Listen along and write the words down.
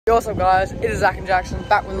Yo, what's up guys, it is Zach and Jackson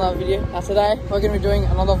back with another video. Now today we're going to be doing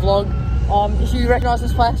another vlog. If you recognise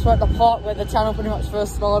this place, we're at the part where the channel pretty much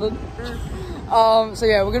first started. So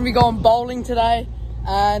yeah, we're going to be going bowling today,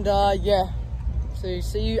 and yeah, so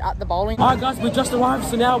see you at the bowling. Alright guys, we just arrived,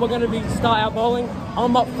 so now we're going to start our bowling.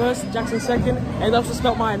 I'm up first, Jackson second, and they also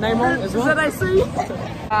spelled my name wrong as well. Is that AC?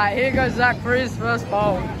 Alright, here goes Zach for his first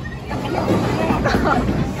bowl.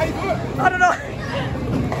 I don't know.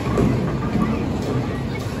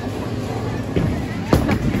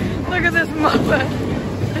 Look at this muppet.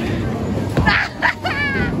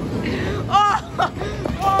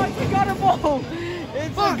 Oh, it's a gutter ball.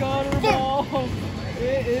 It's a gutter ball.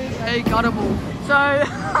 It is a gutter ball. So,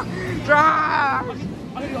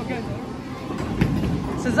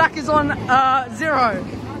 so Zach is on 0.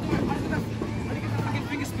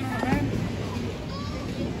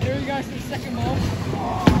 Here he goes to the second ball.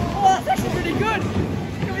 Oh, that's actually pretty good.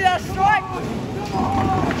 Give me that strike.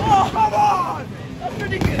 Oh, come on. That's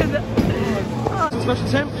pretty good. Special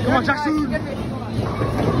attempt. Come on, Jackson. That's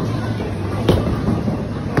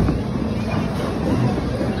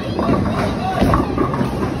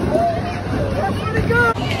pretty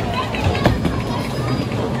good.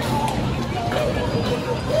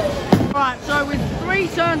 Alright, so with 3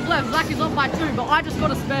 turns left, Zach is up by 2, but I just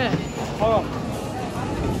got a spare. Hold on.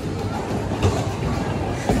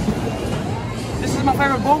 This is my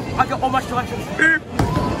favourite ball. I got all my selections.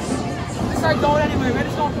 This ain't going anywhere, man.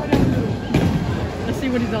 It's not going anywhere. Let's see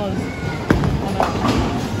what he does.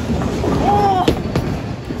 Oh!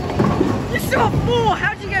 You still got 4!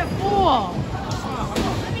 How'd you get 4?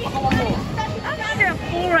 How did you get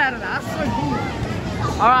 4 out of that? That's so cool.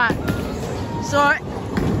 Alright. So,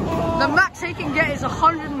 the max he can get is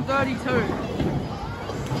 132.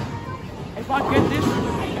 If I get this, if I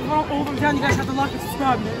don't all of them down, you guys have to like and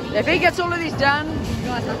subscribe, man. If he gets all of these done, you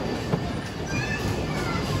guys have to.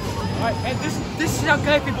 Alright, and this is how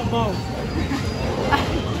gay people bowl.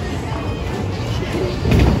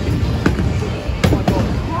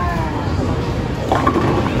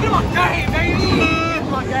 Get my game, baby! Get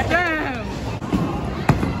my game! Damn!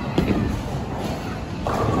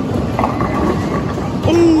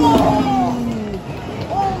 Ooh!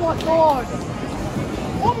 Oh my god!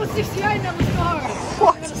 Almost 68 now, let's go!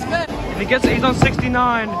 What? If he gets it, he's on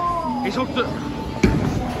 69. He's hooked it.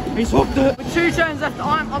 He's hooked it. With 2 turns left,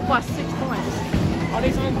 I'm up by 6 points. I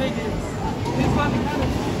need something big.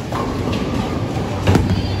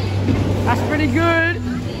 That's pretty good.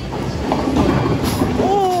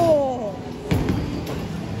 Oh!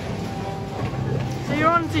 So you're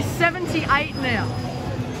on to 78 now.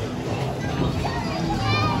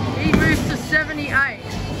 He moves to 78.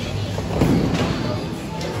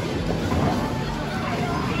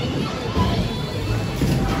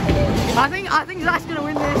 I think Zach's gonna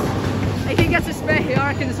win this. If he gets a spare here,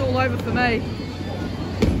 I reckon it's all over for me.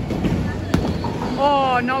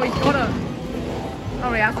 Oh no, he's got it.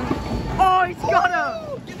 No, he hasn't. Oh, he's got it!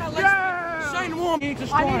 Yeah! Shane Warne needs a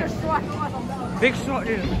strike. I need a strike right on that. Big shot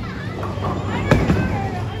here.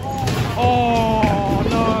 Oh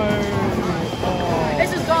no. Oh.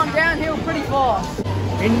 This has gone downhill pretty fast.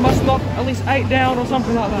 He must knock at least 8 down or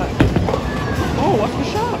something like that. Oh, what's the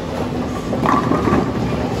shot?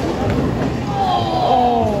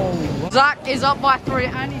 Oh. Zach is up by 3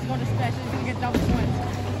 and he's got a spare, so he's going to get double points.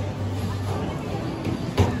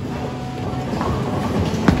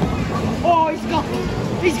 Oh,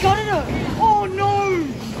 he's got it! Oh no!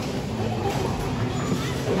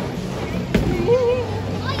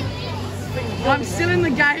 I'm still in the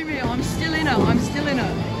game here, I'm still in it.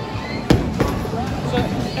 So,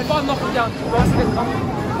 if I knock him down, do I get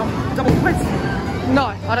double points? No,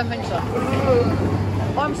 I don't think so.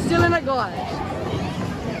 I'm still in it, guys.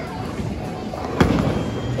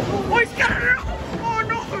 Oh, he's got it! Oh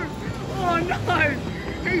no! Oh no!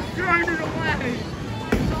 He's thrown it away!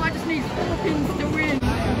 So I just need 4 pins to win.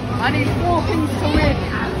 I need 4 pins to win.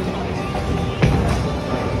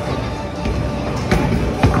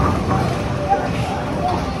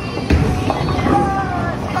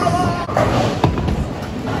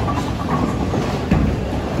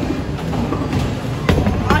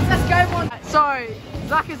 Alright, let's go one. So,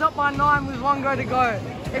 Zach is up by 9 with 1 go to go.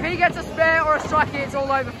 If he gets a spare or a strike here, it's all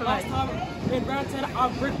over for me. Last time in round 10, I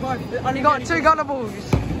bricked by. And you got 2 gutter balls.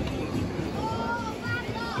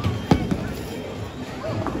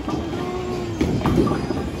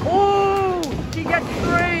 Oh, he gets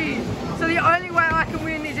 3. So the only way I can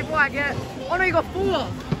win is if I get. Oh no, you got 4. Oh,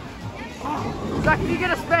 Zach, if you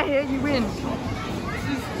get a spare here, you win. This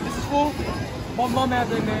is full. My mum out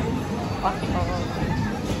there, man.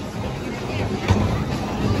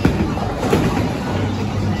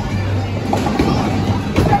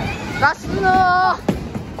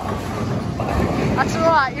 That's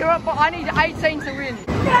alright, you're up, but I need 18 to win.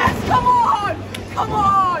 Yes, come on! Come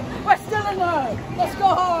on! We're still in there! Let's go!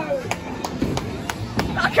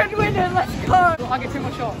 I can win it, let's go! I get 2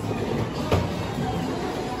 more shots.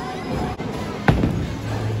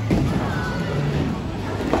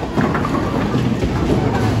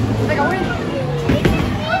 I think I win.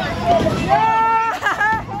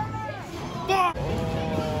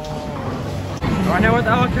 I know what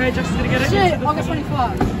the okay, Jackson's gonna get it. Shit, I got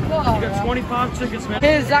 25. You got 25 tickets, man.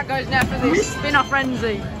 Here's Zach goes now for this spinner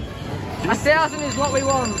frenzy. 1,000 is what we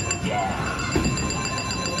want.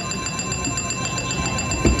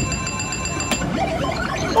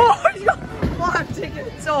 Oh, he's got 5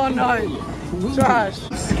 tickets. Oh no. Trash.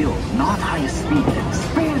 Skill, not high speed.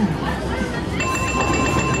 Spin.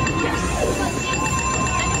 Yes.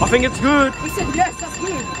 I think it's good. He said yes, that's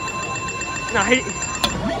good. No, he.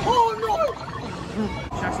 Oh no.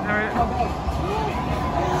 Jackson, hurry up.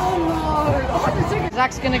 Oh no. 100 tickets.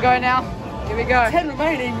 Zach's gonna go now. Here we go. 10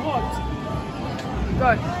 remaining, what?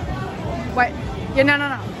 Go. Wait. Yeah,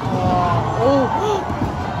 no. Oh.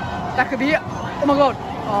 That could be it. Oh my god.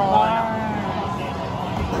 Oh.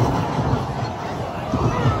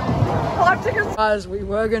 5 tickets. Guys, we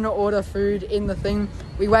were going to order food in the thing.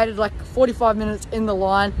 We waited like 45 minutes in the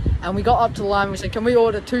line and we got up to the line and we said, can we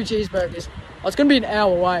order 2 cheeseburgers? Oh, it's going to be an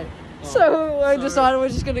hour away. So we decided we're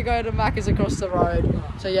just going to go to Macca's across the road.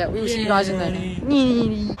 So yeah, we will see you guys in there.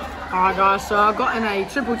 Alright guys, so I've gotten a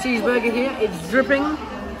triple cheeseburger here. It's dripping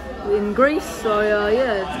in grease. So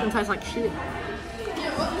yeah, it's going to taste like shit.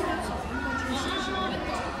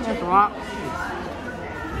 That's right.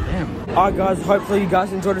 Alright guys, hopefully you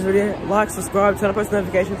guys enjoyed this video. Like, subscribe, turn on post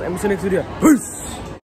notifications, and we'll see you next video. Peace!